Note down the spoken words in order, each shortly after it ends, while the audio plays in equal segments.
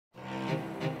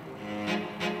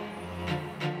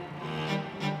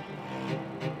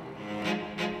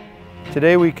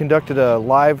Today we conducted a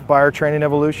live fire training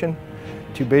evolution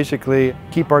to basically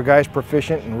keep our guys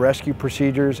proficient in rescue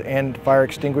procedures and fire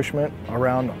extinguishment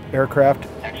around aircraft.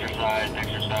 Exercise,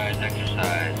 exercise,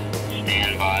 exercise.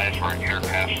 Stand by for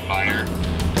aircraft fire.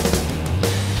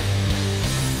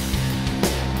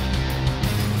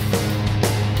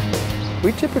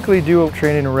 We typically do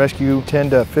training and rescue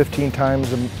 10 to 15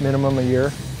 times a minimum a year.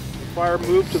 The fire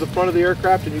moved to the front of the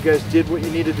aircraft and you guys did what you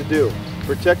needed to do.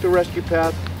 Protect the rescue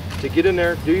path, to get in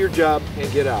there, do your job,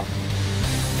 and get out.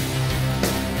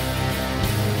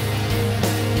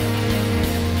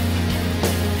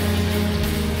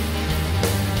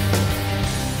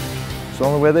 It's the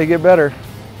only way they get better.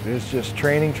 It's just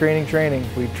training, training, training.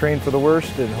 We train for the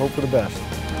worst and hope for the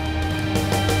best.